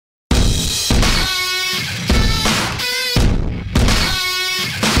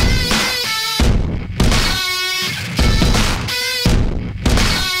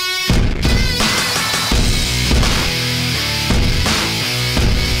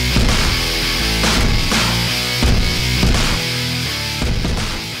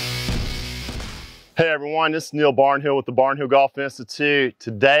everyone, this is Neil Barnhill with the Barnhill Golf Institute.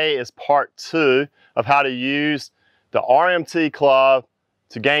 Today is part 2 of how to use the RMT Club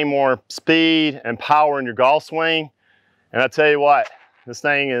to gain more speed and power in your golf swing. And I tell you what, this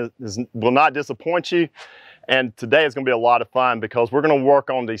thing will not disappoint you. And today is going to be a lot of fun because we're going to work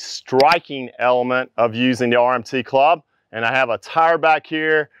on the striking element of using the RMT Club. And I have a tire back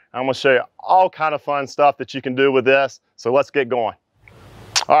here. I'm going to show you all kind of fun stuff that you can do with this. So let's get going.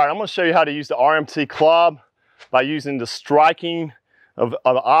 All right, I'm going to show you how to use the RMT Club by using the striking of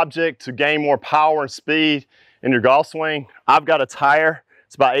an object to gain more power and speed in your golf swing. I've got a tire.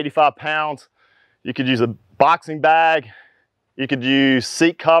 It's about 85 pounds. You could use a boxing bag. You could use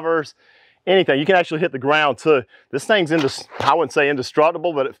seat covers, anything. You can actually hit the ground too. This thing's, I wouldn't say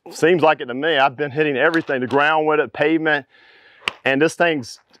indestructible, but it seems like it to me. I've been hitting everything, the ground with it, pavement, and this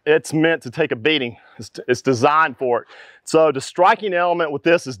it's meant to take a beating. It's designed for it. So the striking element with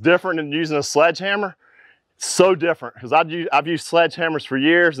this is different than using a sledgehammer. It's so different because I've used sledgehammers for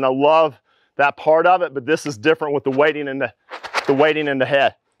years and I love that part of it, but this is different with the weighting in the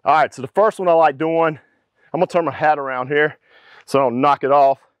head. All right, so the first one I like doing, I'm gonna turn my hat around here so I don't knock it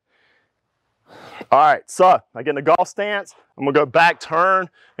off. All right, so I get in the golf stance, I'm gonna go back, turn,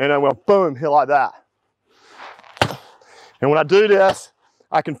 and I'm gonna boom, hit like that. And when I do this,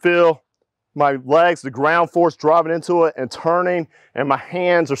 I can feel my legs, the ground force driving into it and turning, and my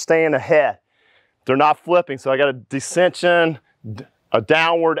hands are staying ahead. They're not flipping, so I got a descension, a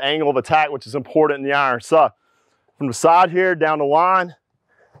downward angle of attack, which is important in the iron. So from the side here, down the line,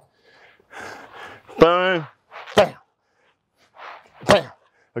 boom, bam, bam,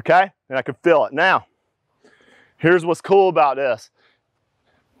 okay? And I can feel it. Now, here's what's cool about this.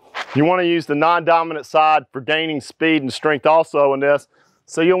 You wanna use the non-dominant side for gaining speed and strength also in this.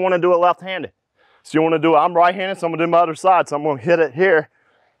 So you'll want to do it left-handed. So you want to do it, I'm right-handed, so I'm going to do my other side. So I'm going to hit it here,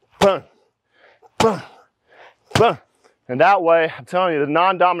 boom, boom, boom. And that way, I'm telling you, the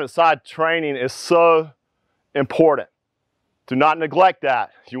non-dominant side training is so important. Do not neglect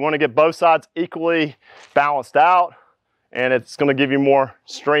that. You want to get both sides equally balanced out, and it's going to give you more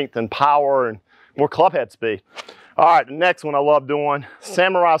strength and power and more club head speed. All right, the next one I love doing,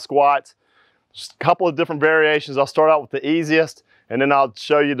 samurai squats. Just a couple of different variations. I'll start out with the easiest, and then I'll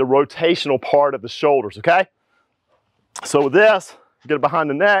show you the rotational part of the shoulders, okay? So with this, get it behind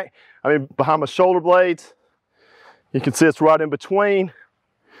the neck, behind my shoulder blades. You can see it's right in between,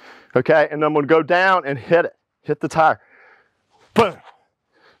 okay? And then I'm gonna go down and hit it, hit the tire. Boom,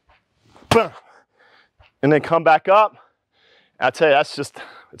 boom. And then come back up. I tell you,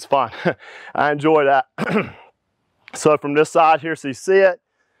 it's fun. I enjoy that. So from this side here, so you see it,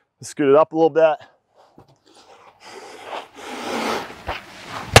 scoot it up a little bit.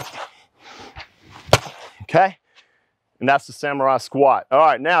 Okay, and that's the samurai squat. All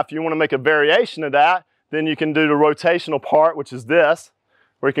right, now if you want to make a variation of that, then you can do the rotational part, which is this,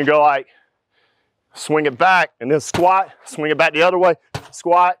 where you can go like, swing it back, and then squat, swing it back the other way,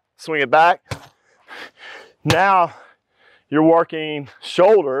 squat, swing it back. Now you're working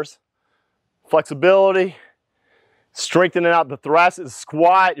shoulders, flexibility, strengthening out the thoracic,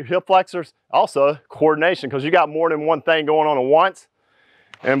 squat, your hip flexors, also coordination, because you got more than one thing going on at once.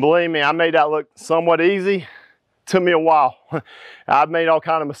 And believe me, I made that look somewhat easy. Took me a while. I've made all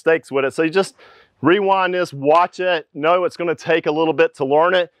kinds of mistakes with it. So you just rewind this, watch it, know it's going to take a little bit to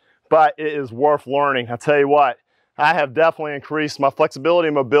learn it, but it is worth learning. I tell you what, I have definitely increased my flexibility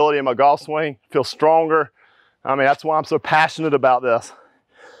and mobility in my golf swing. I feel stronger. That's why I'm so passionate about this.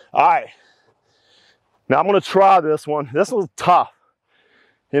 All right. Now I'm going to try this one. This one's tough,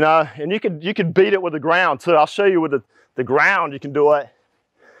 and you could beat it with the ground too. I'll show you with the ground you can do it.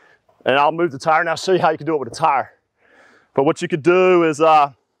 And I'll move the tire and I'll show you how you can do it with a tire. But what you could do is,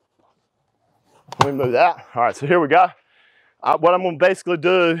 let me move that. All right, so here we go. What I'm gonna basically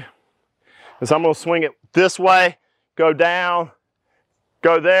do is I'm gonna swing it this way, go down,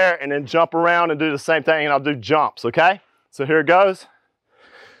 go there, and then jump around and do the same thing, and I'll do jumps, okay? So here it goes.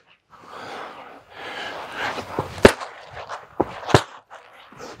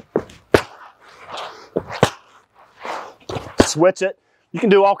 Switch it. You can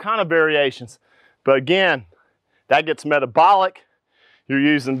do all kind of variations, but again, that gets metabolic. You're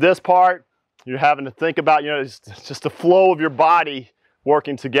using this part. You're having to think about, it's just the flow of your body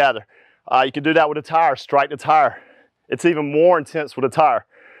working together. You can do that with a tire, strike the tire. It's even more intense with a tire,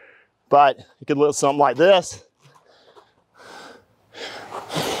 but you could look something like this.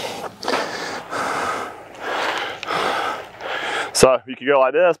 So you could go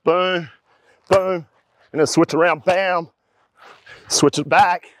like this, boom, boom, and then switch around, bam. Switch it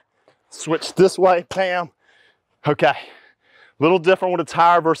back, switch this way, bam. Okay, little different with a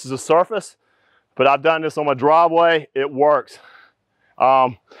tire versus a surface, but I've done this on my driveway. It works.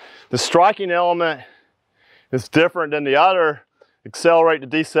 The striking element is different than the other accelerate to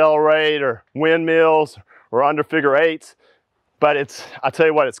decelerate or windmills or under figure eights, but I tell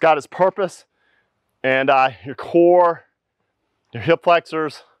you what, it's got its purpose. And your core, your hip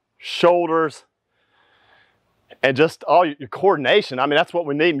flexors, shoulders, and just all your coordination. I mean, that's what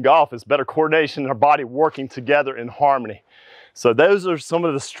we need in golf, is better coordination, our body working together in harmony. So those are some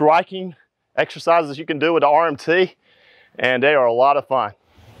of the striking exercises you can do with the RMT, and they are a lot of fun.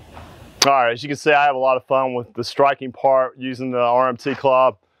 All right, as you can see, I have a lot of fun with the striking part using the RMT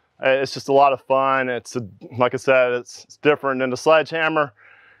Club. It's just a lot of fun. Like I said, it's different than the sledgehammer,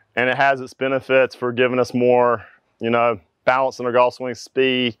 and it has its benefits for giving us more, balance in our golf swing,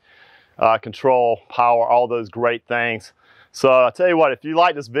 speed, control, power, all those great things. So I tell you what, if you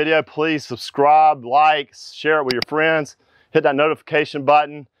like this video, please subscribe, like, share it with your friends, hit that notification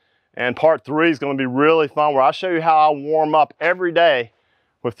button. And part 3 is going to be really fun, where I show you how I warm up every day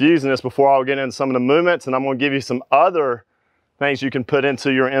with using this before I'll get into some of the movements. And I'm going to give you some other things you can put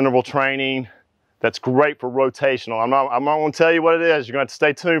into your interval training that's great for rotational. I'm not going to tell you what it is. You're going to have to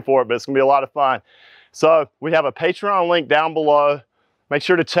stay tuned for it, but it's going to be a lot of fun. So we have a Patreon link down below. Make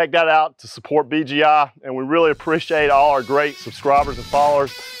sure to check that out to support BGI. And we really appreciate all our great subscribers and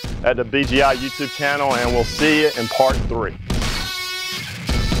followers at the BGI YouTube channel. And we'll see you in part 3.